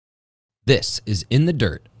This is In the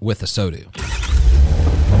Dirt with Asodu.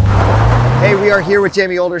 Hey, we are here with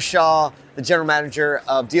Jamie Oldershaw, the general manager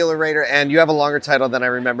of DealerRater, and you have a longer title than I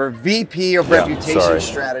remember, VP of Reputation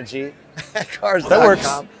Strategy at Cars.com. That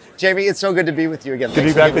works. Jamie, it's so good to be with you again. Good to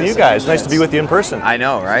be back with you guys. Nice to be with you in person. I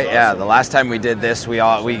know, right? Yeah, the last time we did this, we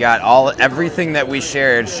got everything that we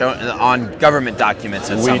shared shown on government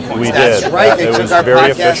documents at some point. We That's did. right. They It took was our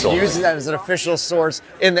very podcast, official. used that as an official source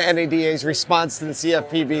in the NADA's response to the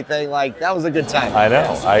CFPB thing. Like, that was a good time. I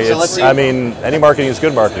know. So let's see. I mean, any marketing is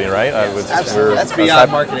good marketing, right? Absolutely. That's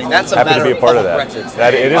beyond marketing. That's a happy matter to be a part of that. record.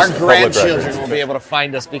 That it is Our public grandchildren record. will be able to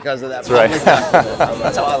find us because of that. That's right.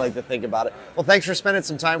 That's how I like to think about it. Well, thanks for spending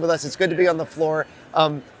some time with us. It's good to be on the floor.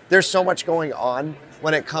 There's so much going on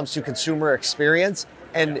when it comes to consumer experience,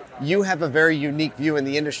 and you have a very unique view in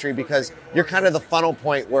the industry because you're kind of the funnel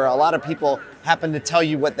point where a lot of people happen to tell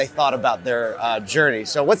you what they thought about their journey.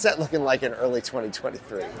 So what's that looking like in early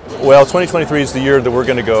 2023? Well, 2023 is the year that we're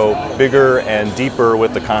going to go bigger and deeper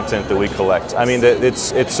with the content that we collect. I mean,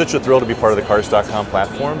 it's such a thrill to be part of the Cars.com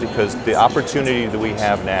platform because the opportunity that we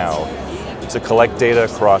have now to collect data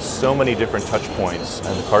across so many different touch points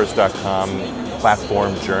and the Cars.com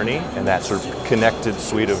platform journey and that sort of connected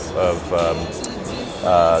suite of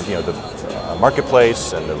the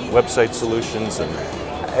marketplace and the website solutions,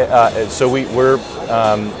 and so we're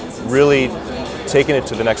really taking it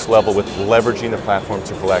to the next level with leveraging the platform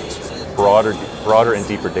to collect broader and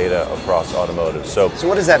deeper data across automotive. So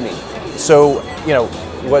what does that mean? So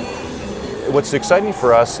what's exciting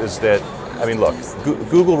for us is that, I mean, look,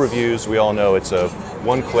 Google reviews, we all know it's a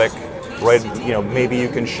one-click. Right, maybe you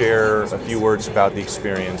can share a few words about the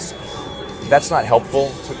experience. That's not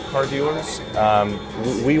helpful to car dealers.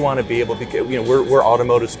 We want to be able to, we're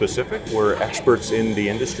automotive specific. We're experts in the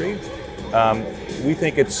industry. We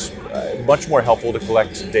think it's much more helpful to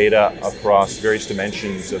collect data across various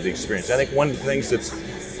dimensions of the experience. I think one of the things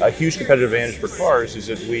that's a huge competitive advantage for cars is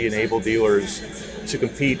that we enable dealers to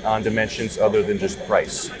compete on dimensions other than just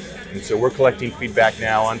price. And so we're collecting feedback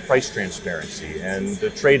now on price transparency and the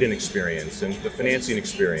trade-in experience and the financing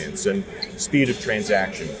experience and speed of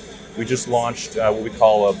transaction. We just launched what we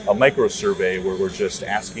call a micro survey where we're just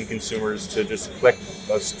asking consumers to just click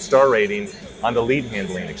a star rating on the lead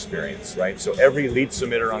handling experience, right? So every lead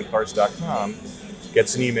submitter on Cars.com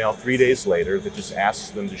gets an email 3 days later that just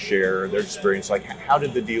asks them to share their experience, like how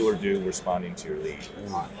did the dealer do responding to your lead?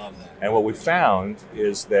 Oh, I love that. And what we found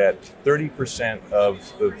is that 30%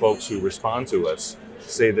 of the folks who respond to us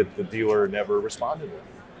say that the dealer never responded to them.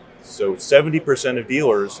 So 70% of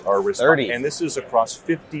dealers are responding, and this is across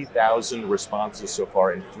 50,000 responses so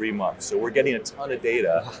far in 3 months. So we're getting a ton of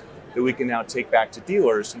data that we can now take back to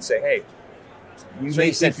dealers and say, hey, you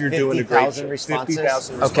may think you're doing a great job. 50,000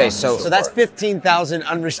 responses? Okay, so that's 15,000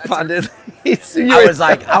 unresponded leads.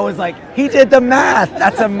 I was like, he did the math.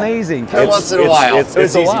 That's amazing. Once in a while. It's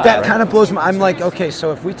easy. That kind of blows my. I'm like, okay,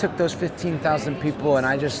 so if we took those 15,000 people and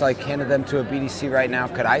I just like handed them to a BDC right now,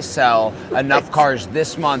 could I sell enough cars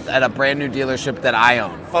this month at a brand new dealership that I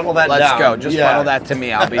own? Funnel that Let's down. go. Just funnel that to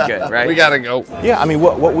me. I'll be good, right? We gotta go. Yeah, I mean,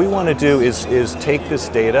 what we want to do is take this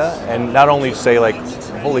data and not only say like,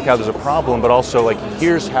 holy cow, there's a problem, but also like,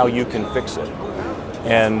 here's how you can fix it.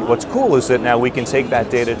 And what's cool is that now we can take that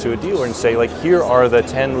data to a dealer and say, like, here are the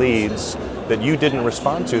 10 leads that you didn't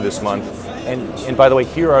respond to this month. And by the way,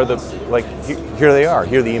 here are the, like, here they are.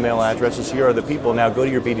 Here are the email addresses. Here are the people. Now go to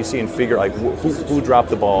your BDC and figure, like, who dropped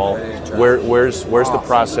the ball? Where's the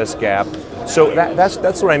process gap? So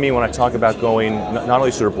that's what I mean when I talk about going not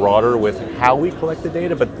only sort of broader with how we collect the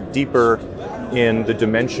data, but deeper in the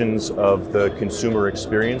dimensions of the consumer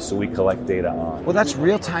experience that we collect data on. Well, that's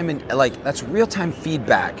real time and that's real time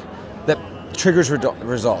feedback that triggers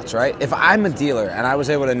results, right? If I'm a dealer and I was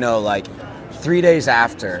able to know like 3 days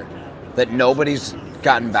after that nobody's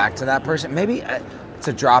gotten back to that person, maybe it's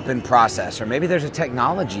a drop-in process, or maybe there's a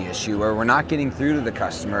technology issue where we're not getting through to the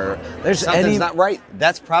customer. Something's not right.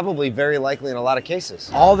 That's probably very likely in a lot of cases.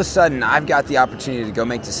 All of a sudden, I've got the opportunity to go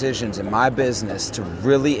make decisions in my business to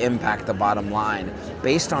really impact the bottom line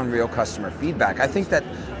based on real customer feedback. I think that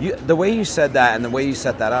the way you said that and the way you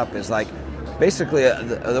set that up is like, basically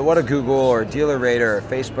what a Google or DealerRater or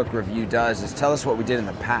Facebook review does is tell us what we did in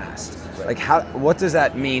the past. Like what does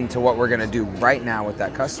that mean to what we're going to do right now with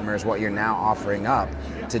that customer is what you're now offering up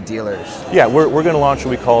to dealers? Yeah, we're going to launch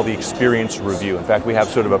what we call the experience review. In fact, we have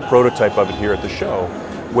sort of a prototype of it here at the show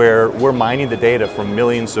where we're mining the data from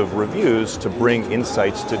millions of reviews to bring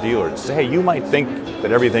insights to dealers. Say, hey, you might think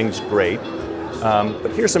that everything's great,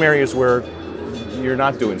 but here's some areas where you're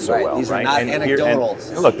not doing so Right. well. These are right? not and anecdotals.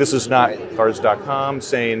 And look, this is not Right. Cars.com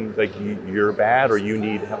saying like you're bad or you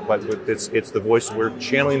need help, but it's the voice. We're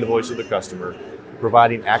channeling the voice of the customer,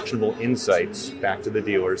 providing actionable insights back to the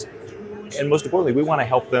dealers. And most importantly, we want to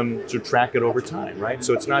help them to track it over time, right?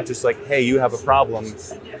 So it's not just like, hey, you have a problem,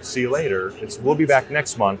 see you later. We'll be back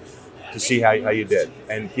next month to see how you did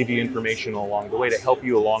and give you information along the way to help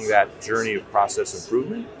you along that journey of process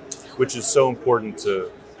improvement, which is so important to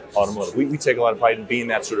automotive. We take a lot of pride in being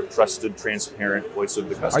that sort of trusted, transparent voice of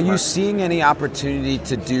the customer. Are you seeing any opportunity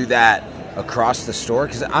to do that across the store?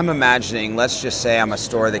 Because I'm imagining, let's just say I'm a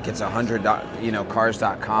store that gets 100,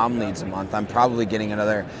 Cars.com leads a month. I'm probably getting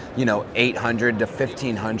another, 800 to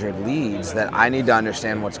 1,500 leads that I need to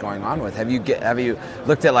understand what's going on with. Have you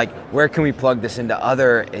looked at like where can we plug this into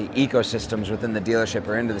other ecosystems within the dealership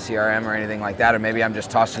or into the CRM or anything like that? Or maybe I'm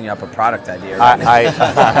just tossing you up a product idea. Right?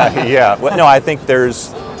 Yeah. Well, no, I think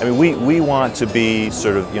we want to be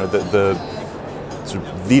sort of,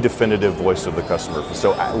 the definitive voice of the customer.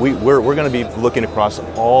 So we're going to be looking across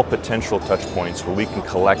all potential touch points where we can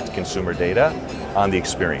collect consumer data on the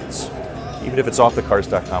experience. Even if it's off the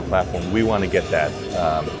Cars.com platform, we want to get that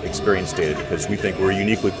experience data because we think we're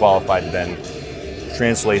uniquely qualified to then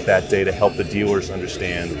translate that data, help the dealers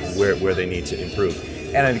understand where they need to improve.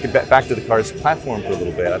 And I think back to the Cars platform for a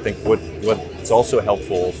little bit, I think what's also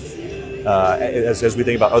helpful as we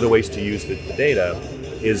think about other ways to use the data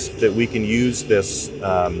is that we can use this sort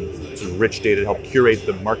of rich data to help curate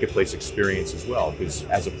the marketplace experience as well. Because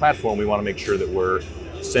as a platform, we want to make sure that we're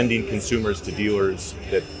sending consumers to dealers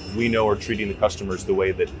that we know are treating the customers the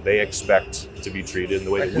way that they expect to be treated and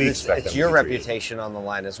the way that we expect them to be treated. It's your reputation on the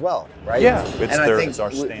line as well, right? Yeah, it's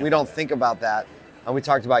our stamp. We don't think about that. And we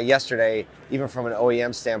talked about yesterday, even from an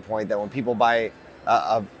OEM standpoint, that when people buy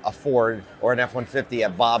a Ford or an F-150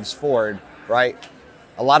 at Bob's Ford, right?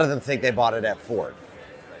 A lot of them think they bought it at Ford,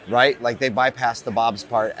 right? Like they bypass the Bob's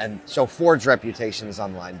part. And so Ford's reputation is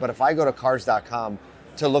online. But if I go to Cars.com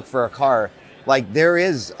to look for a car, like there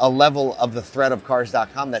is a level of the thread of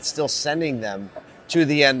Cars.com that's still sending them to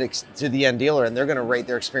the end dealer, and they're going to rate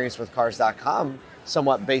their experience with Cars.com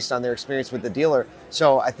somewhat based on their experience with the dealer.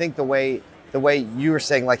 So I think the way you were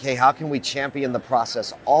saying, like, hey, how can we champion the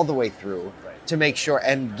process all the way through to make sure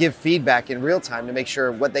and give feedback in real time to make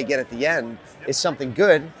sure what they get at the end is something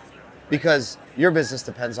good, because your business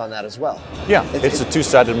depends on that as well. Yeah, it's a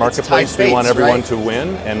two-sided marketplace. We want everyone to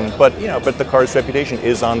win, but the Cars reputation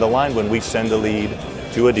is on the line when we send a lead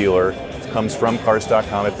to a dealer. It comes from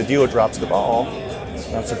Cars.com. If the dealer drops the ball,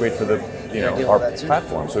 it's not so great for our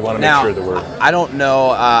platform. So we want to make sure that we're. I don't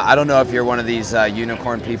know if you're one of these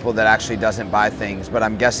unicorn people that actually doesn't buy things, but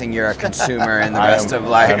I'm guessing you're a consumer in the rest of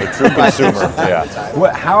life. I'm a true consumer. Yeah.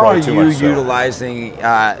 How are you utilizing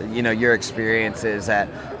your experiences at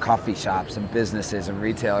coffee shops and businesses and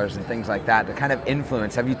retailers and things like that to kind of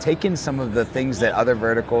influence? Have you taken some of the things that other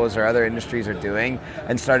verticals or other industries are doing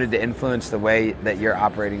and started to influence the way that you're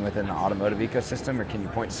operating within the automotive ecosystem, or can you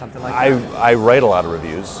point to something like that? I write a lot of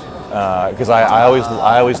reviews because I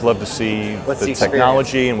always love to see the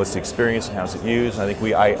technology and what's the experience and how's it used. And I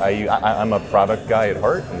think I'm a product guy at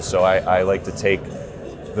heart, and so I like to take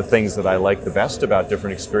the things that I like the best about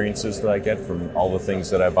different experiences that I get from all the things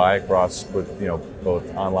that I buy across both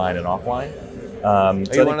online and offline. Are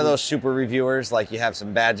you one of those super reviewers, like you have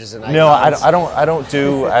some badges and icons? No, I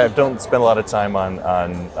don't spend a lot of time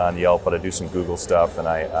on Yelp, but I do some Google stuff, and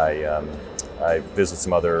I visit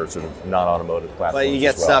some other sort of non-automotive platforms. But you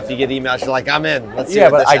get stuff, you get emails, you're like, I'm in. Let's see. Yeah,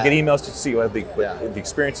 but I get emails to see what the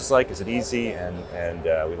experience is like. Is it easy? And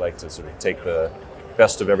we like to sort of take the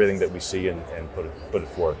best of everything that we see and put it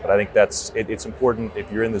forth. But I think it's important if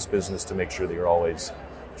you're in this business to make sure that you're always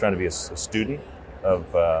trying to be a student of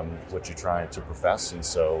what you're trying to profess. And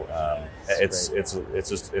so it's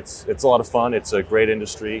a lot of fun. It's a great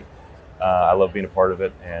industry. I love being a part of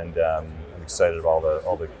it, and I'm excited about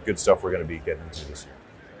all the good stuff we're going to be getting into this year.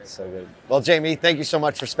 So good. Well, Jamie, thank you so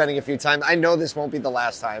much for spending a few time. I know this won't be the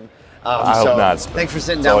last time. I hope not. Thanks for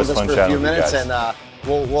sitting down with us for a few minutes, and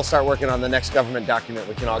we'll start working on the next government document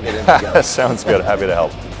we can all get into together. Sounds good. Happy to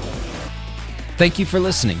help. Thank you for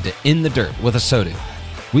listening to In the Dirt with Asodu.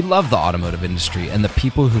 We love the automotive industry and the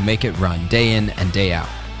people who make it run day in and day out.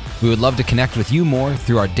 We would love to connect with you more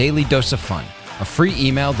through our Daily Dose of Fun, a free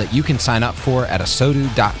email that you can sign up for at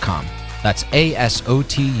asodu.com. That's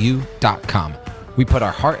ASOTU.com. We put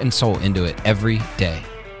our heart and soul into it every day.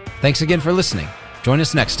 Thanks again for listening. Join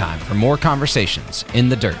us next time for more conversations in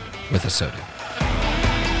the dirt with Asodu.